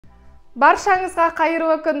Баршаңызға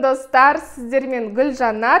қайырлы күн достар, сіздермен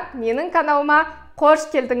Гүлжанат, менің каналыма қош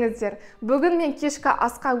келдіңіздер. Бүгін мен кешкі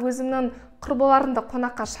асқа өзімнің құрбыларымды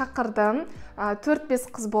қонаққа шақырдым.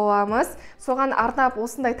 4-5 қыз боламыз. Соған арнап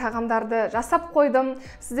осындай тағамдарды жасап қойдым.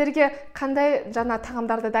 Сіздерге қандай жаңа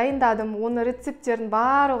тағамдарды дайындадым, оны рецепттерін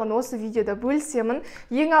барлығын осы видеода бөлсемін.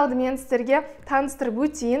 Ең алдымен сіздерге таныстырып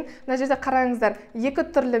өтейін. Мына жерде қараңыздар, 2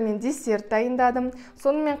 түрлі мен десерт дайындадым.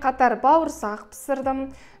 Сонымен қатар бауырсақ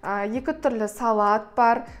пісірдім. 2 түрлі салат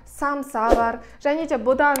бар, самса бар. Және де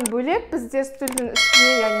бұдан бөлек бізде үстелдің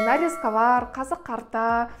үстіне, яғни нарезкалар, қазы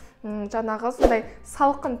қарта, жаңағы сондай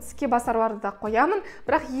салқын тіске басарларды да қоямын.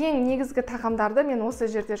 Бірақ ең негізгі тағамдарды мен осы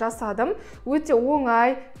жерде жасадым. Өте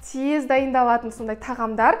оңай, тез дайындалатын сондай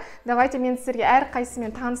тағамдар. Давайте мен сіздерге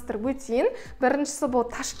әрқайсымен таныстырып өтейін. Біріншісі бұл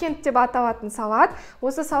Ташкент деп аталатын салат.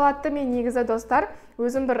 Осы салатты мен негізі достар,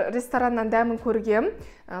 өзім бір рестораннан дәмін көргем.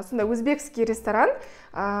 Сондай өзбекский ресторан.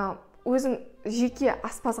 Өзім жеке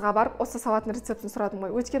аспазға барып, осы салаттың рецептін сұрадым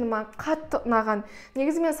ғой. Өйткені маған қатты ұнаған.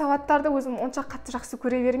 Негізі мен салаттарды өзім онша қатты жақсы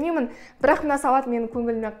көре бермеймін, бірақ мына салат менің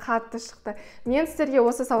көңіліме қатты шықты. Мен сіздерге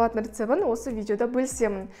осы салаттың рецептін осы видеода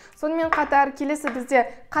бөлсемін. Сонымен қатар келесі бізде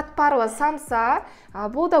қатпарлы самса.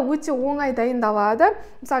 Бұл да өте оңай дайындалады.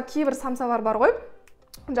 Мысалы, кейбір самсалар бар ғой,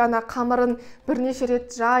 жаңа қамырын бірнеше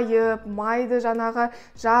рет жайып, майды жаңағы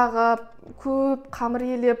жағып, көп қамыр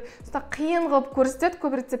елеп, қиын қылып көрсетеді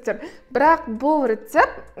көп рецепттер. Бірақ бұл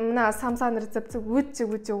рецепт, мына самсаның рецепті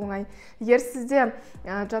өте оңай. Егер сізде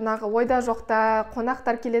жаңағы ойда жоқта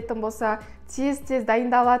қонақтар келетін болса, тез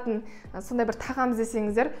дайындалатын сондай бір тағам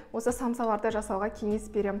іздесеңіздер, осы самсаларды жасауға кеңес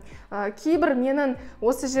берем. Кейбір менің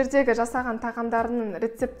осы жердегі жасаған тағамдарының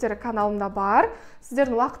рецепттері каналымда бар.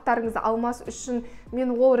 Сіздердің уақыттарыңызды алмас үшін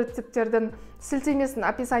мен ол рецепттердің сілтемесін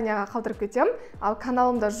описанияға қалдырып кетем. Ал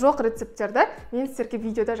каналымда жоқ рецепттерді мен сіздерге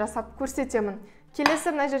видеода жасап көрсетемін.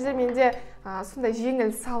 Келесі мына жерде менде сондай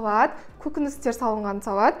жеңіл салат, көкөністер салынған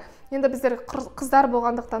салат. Енді біздер қыздар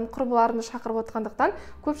болғандықтан, құрбыларымды шақырып отқандықтан,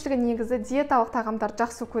 көпшілігі негізі диеталық тағамдарды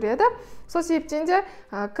жақсы көреді. Сол себептен де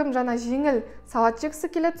кім жаңа жеңіл салат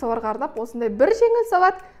жегісі келеді, соларға арнап осындай бір жеңіл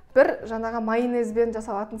салат, бір жаңаға майонезбен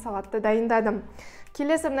жасалатын салатты дайындадым.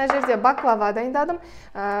 Келесі мына жерде баклава дайындадым.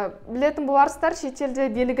 Білетін боларсыздар, шетелде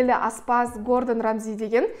белгілі аспаз Гордон Рамзи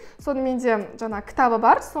деген, сонымен де жаңа кітабы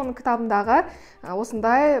бар. Соның кітабындағы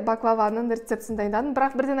осындай баклаваның рецептін дайындадым.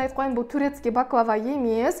 Бірақ бірден айтып қойын, бұл турецкий баклава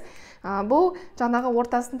емес. Бұл жаңағы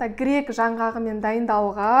ортасында грек жаңғағымен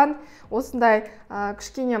дайындалған, осындай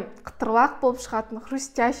кішкене қытырлақ болып шығатын,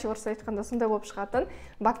 хрустящий орысша айтқанда сондай болып шығатын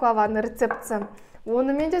баклаваның рецепті.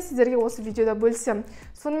 Онымен де сіздерге осы видеода бөлсем.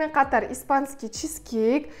 Сонымен қатар испанский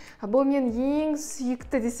чизкейк. Бұл мен ең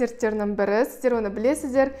сүйікті десерттерінің бірі. Сіздер оны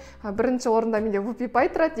білесіздер. Бірінші орында менде вупи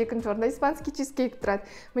пай тұрады, екінші орында испанский чизкейк тұрады.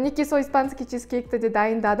 Мінекей сол испанский чизкейкті де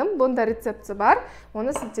дайындадым. Бұнда рецепті бар.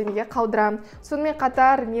 Оны сілтемеге қалдырам. Сонымен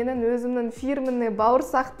қатар менің өзімнің фирменный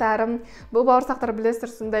бауырсақтарым. Бұл бауырсақтар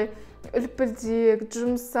білесіздер, сондай үлпілдек,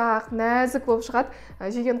 жұмсақ, нәзік болып шығады.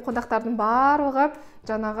 Жеген қонақтардың барлығы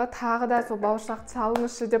жаңағы тағы да сол бауырсақ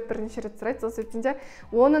салыңызшы деп бірнеше рет сұрайды. Сол себептен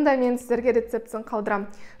оның да мен сіздерге рецептін қалдырам.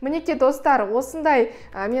 Мінекей достар, осындай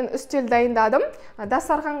мен үстел дайындадым.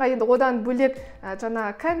 Дастарханға енді одан бөлек жаңа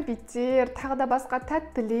кәмпиттер, тағы да басқа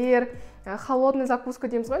тәттілер, холодный закуска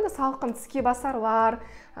дейміз ғой, салқын тіске басарлар,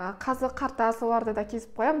 қазы қарта, соларды да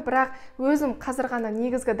кесіп қоям. Бірақ өзім қазір ғана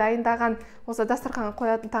негізгі дайындаған осы дастарханға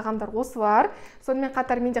қоятын тағамдар осылар. Сонымен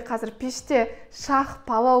қатар менде қазір пеште шах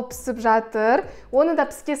палау пісіп жатыр. Оны да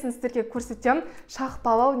піскесін сіздерге көрсетем. Шах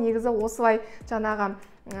палау негізі осылай жаңағы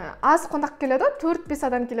аз қонақ келеді, 4-5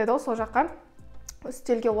 адам келеді сол жаққа.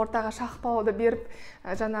 Үстелге ортаға шах палауды беріп,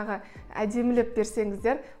 жаңағы әдемілеп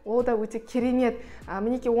берсеңіздер, ол да өте керемет.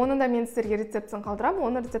 Мінекей оны да мен сіздерге рецептін қалдырам,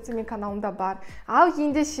 оның рецепті мен каналымда бар. Ал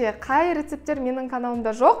ендеше қай рецепттер менің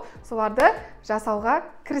каналымда жоқ, соларды жасауға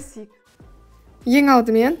кірісейік. Ең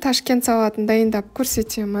алдымен Ташкент салатын дайындап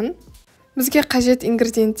көрсетемін. Бізге қажет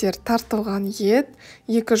ингредиенттер: тартылған ет,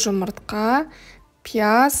 2 жұмыртқа,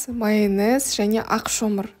 пияз, майонез және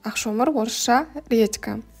ақшомыр. Ақшомыр орысша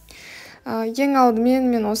редька. Ең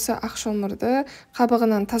алдымен мен осы ақшомырды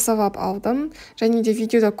қабығынан тазалап алдым, және де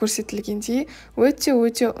видеода көрсетілгендей өте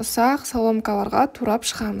ұсақ соломкаларға турап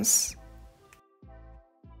шығамыз.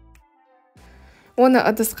 Оны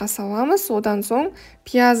ыдысқа саламыз, одан соң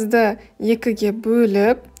пиязды 2-ге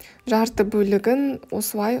бөліп, жарты бөлігін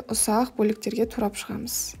осылай ұсақ бөліктерге турап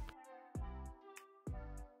шығамыз.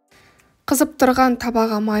 Қызып тұрған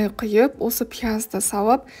табаға май құйып, осы пиязды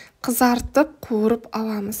салып, қызартып, қуырып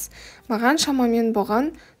аламыз. Маған шамамен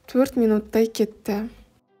болған 4 минуттай кетті.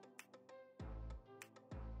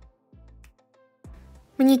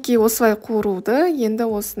 Мінекей осылай қуыруды, енді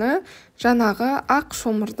осыны жаңағы ақ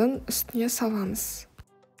шомырдың үстіне саламыз.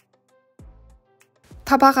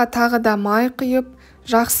 Табаға тағы да май құйып,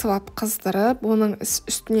 жақсылап қыздырып, оның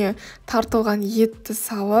үстіне тартылған етті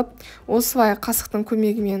салып, осылай қасықтың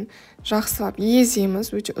көмегімен жақсылап еземіз,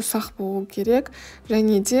 өте ұсақ болу керек.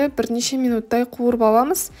 Және де бірнеше минуттай қуырып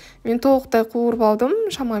аламыз. Мен толықтай қуырып алдым,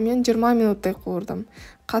 шамамен 20 минуттай қуырдым.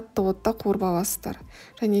 Қатты отта қуырып аласыздар.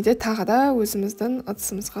 Және де тағы да өзіміздің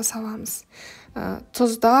ыдысымызға саламыз.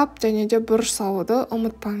 Тұздап және де бұрыш салуды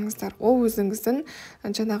ұмытпаңыздар. Ол өзіңіздің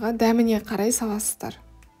жаңағы дәміне қарай саласыздар.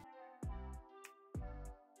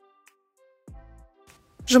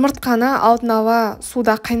 Жұмыртқаны алдын ала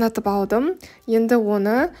суда қайнатып алдым. Енді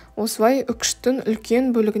оны осылай үкіштің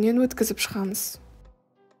үлкен бөлігінен өткізіп шығамыз.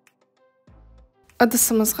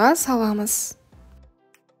 Ыдысымызға саламыз.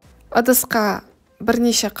 Ыдысқа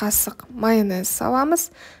бірнеше қасық майонез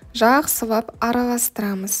саламыз, жақсылап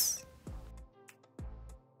араластырамыз.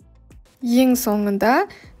 Ең соңында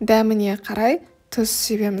дәміне қарай тұз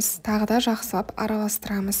себеміз, тағы да жақсылап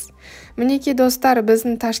араластырамыз. Мінекей достар,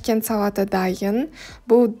 біздің Ташкент салаты дайын.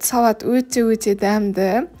 Бұл салат өте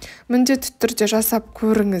дәмді. Міндетті түрде жасап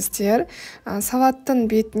көріңіздер. Салаттың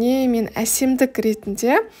бетіне мен әсемдік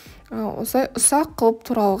ретінде осылай ұсақ қылып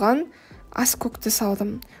туралған ас көкті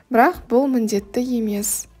салдым. Бірақ бұл міндетті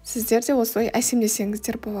емес. Сіздер де осылай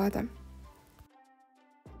әсемдесеңіздер болады.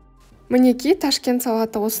 Мінекей Ташкент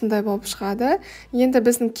салаты осындай болып шығады. Енді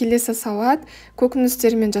біздің келесі салат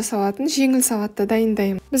көкөністермен жасалатын жеңіл салатты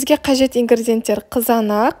дайындаймын. Бізге қажет ингредиенттер: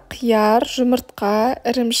 қызанақ, қияр, жұмыртқа,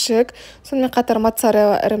 ірімшік, сонымен қатар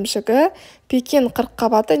моцарелла ірімшігі, пекин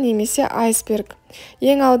қырыққабаты немесе айсберг.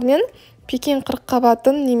 Ең алдымен пекин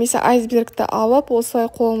қырыққабатын немесе айсбергті алып, осылай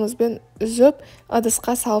қолымызбен үзіп,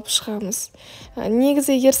 ыдысқа салып шығамыз.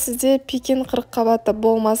 Негізі, егер сізде пекин қырыққабаты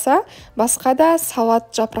болмаса, басқа да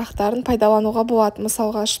салат жапырақтарын пайдалануға болады.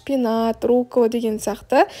 Мысалға шпинат, руккола деген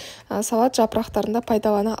сияқты салат жапырақтарында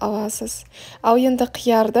пайдалана аласыз. Ал енді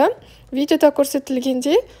қиярды видеода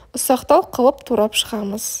көрсетілгендей ұсақтау қылып турап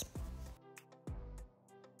шығамыз.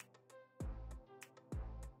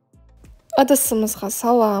 Ыдысымызға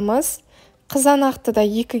саламыз. Қызанақты да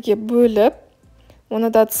екіге бөліп, оны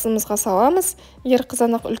да ыдысымызға саламыз. Егер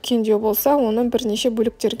қызанақ үлкендеу болса, оны бірнеше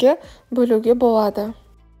бөліктерге бөлуге болады.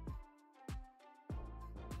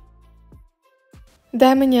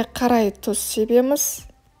 Дәміне қарай тұз себеміз.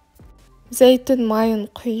 Зәйтүн майын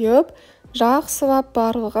құйып, жақсылап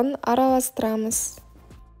барлығын араластырамыз.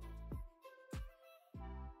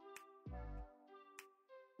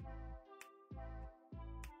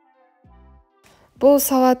 Бұл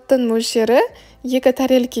салаттың мөлшері 2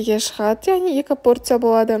 тәрелкеге шығады, яғни 2 порция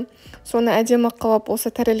болады. Соны әдемі қылып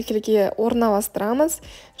осы тәрелкеге орналастырамыз,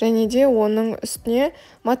 және де оның үстіне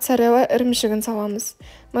моцарелла ірімшігін саламыз.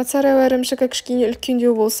 Моцарелла ірімшігі кішкене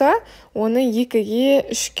үлкендеу болса, оны 2-ге,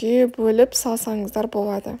 3-ге бөліп салсаңыздар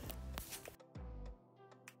болады.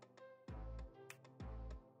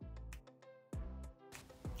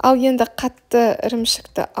 Ал енді қатты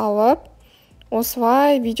ірімшікті алып,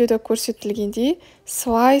 осылай видеода көрсетілгендей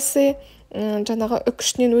слайсы жаңағы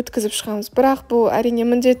үкішінен өткізіп шығамыз. Бірақ бұл әрине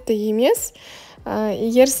міндетті емес.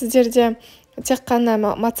 Егер сіздерде тек қана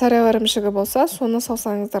моцарелла ірімшігі болса, соны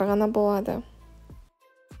салсаңыздар ғана болады.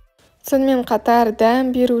 Сонымен қатар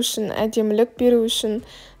дәм беру үшін, әдемілік беру үшін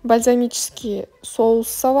бальзамический соус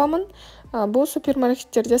саламын. Бұл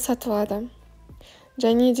супермаркеттерде сатылады.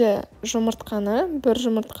 Және де бір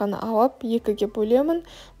жұмыртқаны алып, 2-ге бөлемін.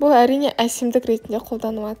 Бұл әрине әсемдік ретінде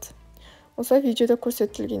қолданылады. Осы видеода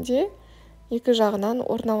көрсетілгенде 2 жағынан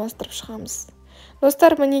орналастырып шығамыз.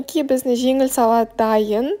 Достар, мінекей біздің жеңіл салат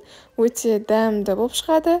дайын, өте дәмді болып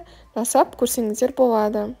шығады. Жасап көрсеңіздер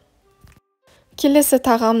болады. Келесі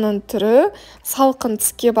тағамның түрі салқын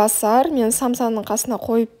тіске басар. Мен самсаның қасына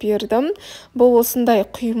қойып бердім. Бұл осындай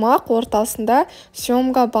құймақ, ортасында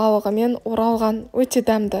семга балығымен оралған, өте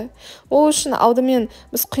дәмді. Ол үшін алдымен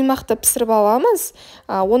біз құймақты пісіріп аламыз.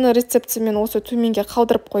 Оны рецептімен осы төменге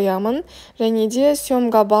қалдырып қоямын. Және де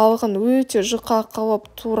семга балығын өте жұқа қылып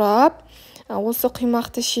турап, осы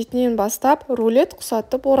құймақты шетінен бастап рулет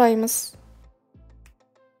құсатып ораймыз.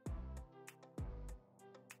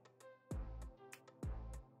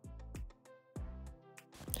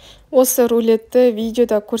 Осы рулетті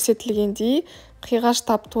видеода көрсетілгендей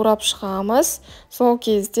қиғаштап турап шығамыз. Сол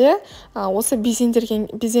кезде, осы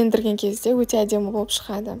безендірген кезде өте әдемі болып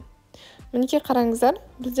шығады. Мінекей қараңыздар,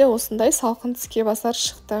 бізде осындай салқын тіске басар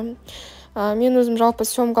шықты. Мен өзім жалпы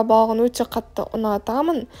семга балығын өте қатты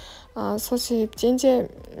ұнатамын. Сол себептен де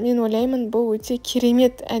мен ойлаймын, бұл өте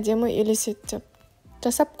керемет әдемі елеседі деп.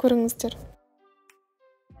 Жасап көріңіздер.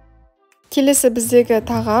 Келесі біздегі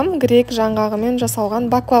тағам грек жаңғағымен жасалған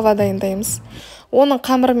баклава дайындаймыз. Оның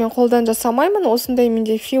қамыры мен қолдан жасамаймын. Осындай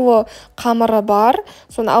менде филло қамыры бар.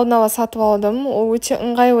 Соны алдын ала сатып алдым. Ол өте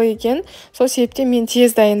ыңғайлы екен. Сол себептен мен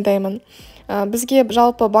тез дайындаймын. Бізге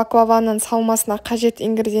жалпы баклаваның салмасына қажет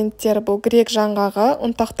ингредиенттер бұл грек жаңғағы,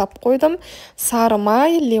 ұнтақтап қойдым, сары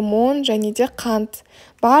май, лимон және де қант.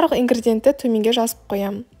 Барлық ингредиентті төменге жазып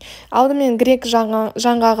қоямын. Алдымен грек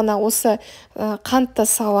жаңғағына осы қантты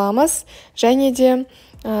саламыз және де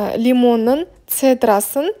лимонның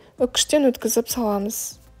цедрасын үкіштен өткізіп саламыз.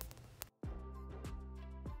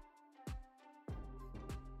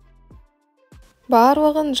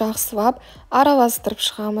 Барлығын жақсылап араластырып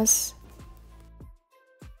шығамыз.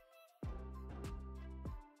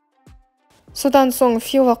 Содан соң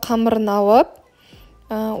филло қамырын алып,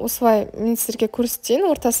 осылай мен сіздерге көрсетейін,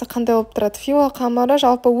 ортасы қандай болып тұрады. Филло қамыры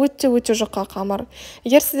жалпы өте жұқа қамыр.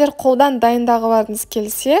 Егер сіздер қолдан дайындағыларыңыз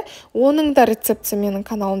келсе, оның да рецепті менің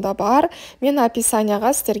каналымда бар. Мен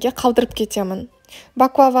описанияға сіздерге қалдырып кетемін.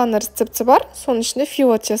 Баклаваның рецепті бар, соның ішінде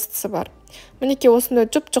филло тестісі бар. Мінекей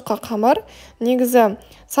осындай жұқа қамыр. Негізі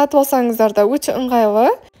сатып алсаңыздар да өте ыңғайлы.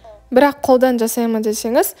 Бірақ қолдан жасаймын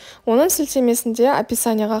десеңіз, оның сілтемесінде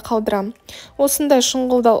описанияға қалдырам. Осындай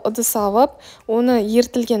шұңғылдау ыдыс алып, оны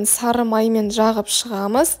ертілген сары маймен жағып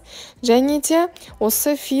шығамыз. Және де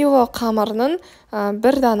осы филло қамырының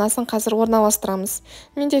бір данасын қазір орналастырамыз.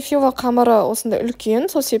 Менде филло қамыры осындай үлкен,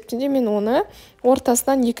 сол себептен мен оны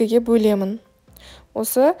ортасынан екіге бөлемін.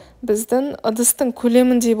 Осы біздің ыдыстың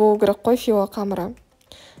көлеміндей болу керек қой филло қамыры.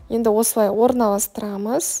 Енді осылай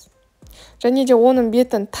орналастырамыз. Және де оның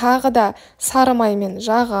бетін тағы да сары маймен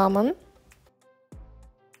жағамын.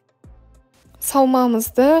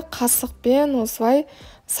 Салмамызды қасықпен осылай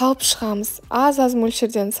салып шығамыз. Аз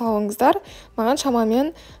мөлшерден салыңыздар. Маған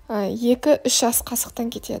шамамен 2-3 ас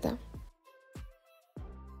қасықтан кетеді.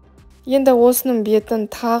 Енді осының бетін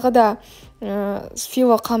тағы да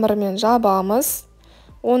филло қамырымен жабамыз.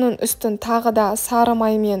 Оның үстін тағы да сары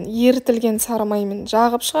маймен, ертілген сары маймен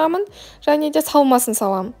жағып шығамын, және де салмасын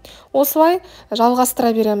салам. Осылай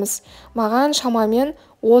жалғастыра береміз. Маған шамамен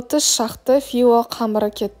 30 шақты филло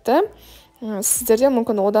қамыры кетті. Сіздерде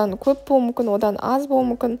мүмкін одан көп болуы мүмкін, одан аз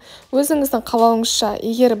болуы мүмкін. Өзіңіздің қалауыңызша,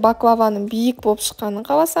 егер баклаваның биік болып шыққанын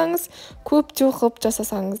қаласаңыз, көптеу қылып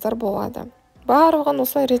жасасаңыздар болады. Барлығын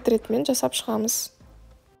осылай рет-ретімен жасап шығамыз.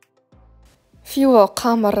 Филло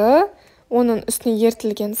қамыры, оның үстіне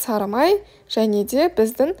ертілген сары май және де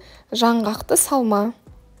біздің жаңғақты салма.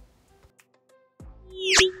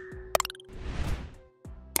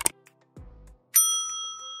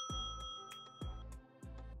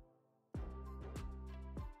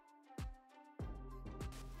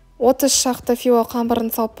 Отыз шақты филло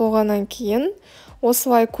қамырын салып болғаннан кейін,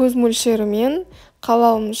 осылай көз мөлшерімен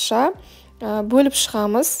қалауымызша бөліп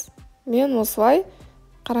шығамыз. Мен осылай,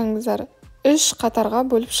 қараңыздар, 3 қатарға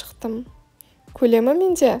бөліп шықтым. Көлемі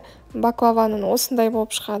менде баклаваның осындай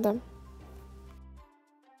болып шығады.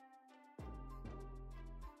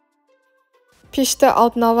 Пешті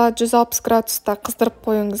алдын ала 160 градуста қыздырып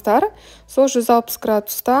қойыңыздар. Сол 160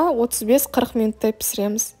 градуста 35-40 минуттай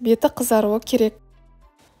пісіреміз. Беті қызаруы керек.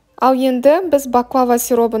 Ал енді біз баклава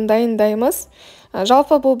сиробын дайындаймыз.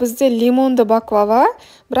 Жалпы бұл бізде лимонды баклава.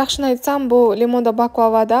 Бірақ шын айтсам, бұл лимонды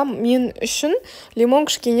баклавада мен үшін лимон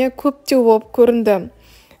кішкене көптеу болып көрінді.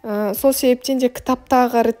 Сол себептен де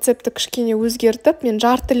кітаптағы рецепті кішкене өзгертіп, мен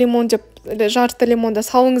жарты лимонды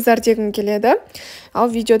салыңыздар дегім келеді. Ал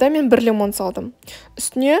видеода мен 1 лимон салдым.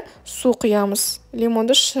 Үстіне су құямыз.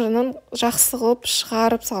 Лимонды шырынын жақсы қылып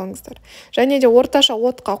шығарып салыңыздар. Және де орташа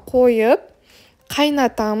отқа қойып,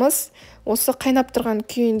 қайнатамыз. Осы қайнап тұрған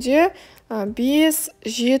күйінде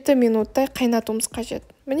 5-7 минуттай қайнатуымыз қажет.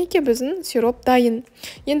 Мінекей біздің сироп дайын.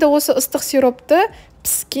 Енді осы ыстық сиропты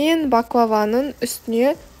піскен баклаваның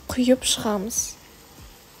үстіне құйып шығамыз.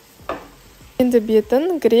 Енді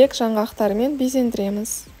бетін грек жаңғақтарымен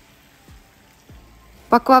безендіреміз.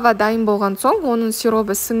 Баклава дайын болған соң, оның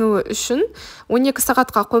сиробы сіңуі үшін 12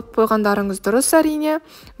 сағатқа қойып қойғандарыңыз дұрыс әрине.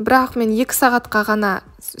 Бірақ мен 2 сағатқа ғана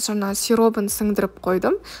сиробын сіңдіріп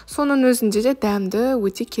қойдым. Соның өзінде де дәмді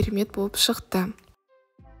өте керемет болып шықты.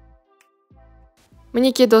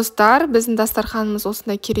 Мінекей достар, біздің дастарханымыз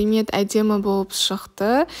осындай керемет әдемі болып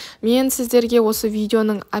шықты. Мен сіздерге осы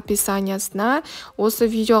видеоның описаниясына, осы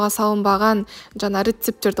видеоға салынбаған жаңа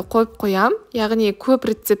рецептерді қойып қоям. Яғни көп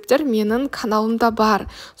рецептер менің каналымда бар.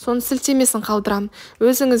 Соның сілтемесін қалдырам.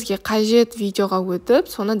 Өзіңізге қажет видеоға өтіп,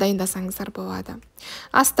 соны дайындасаңыздар болады.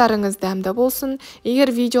 Астарыңыз дәмді болсын.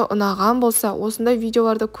 Егер видео ұнаған болса, осындай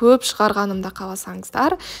видеоларды көп шығарғанымда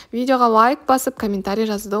қаласаңыздар, видеоға лайк басып, комментарий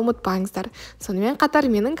жазуды ұмытпаңыздар. Сонымен қатар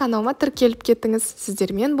менің каналыма тіркеліп кеттіңіз.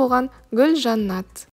 Сіздермен болған Гүлжанат.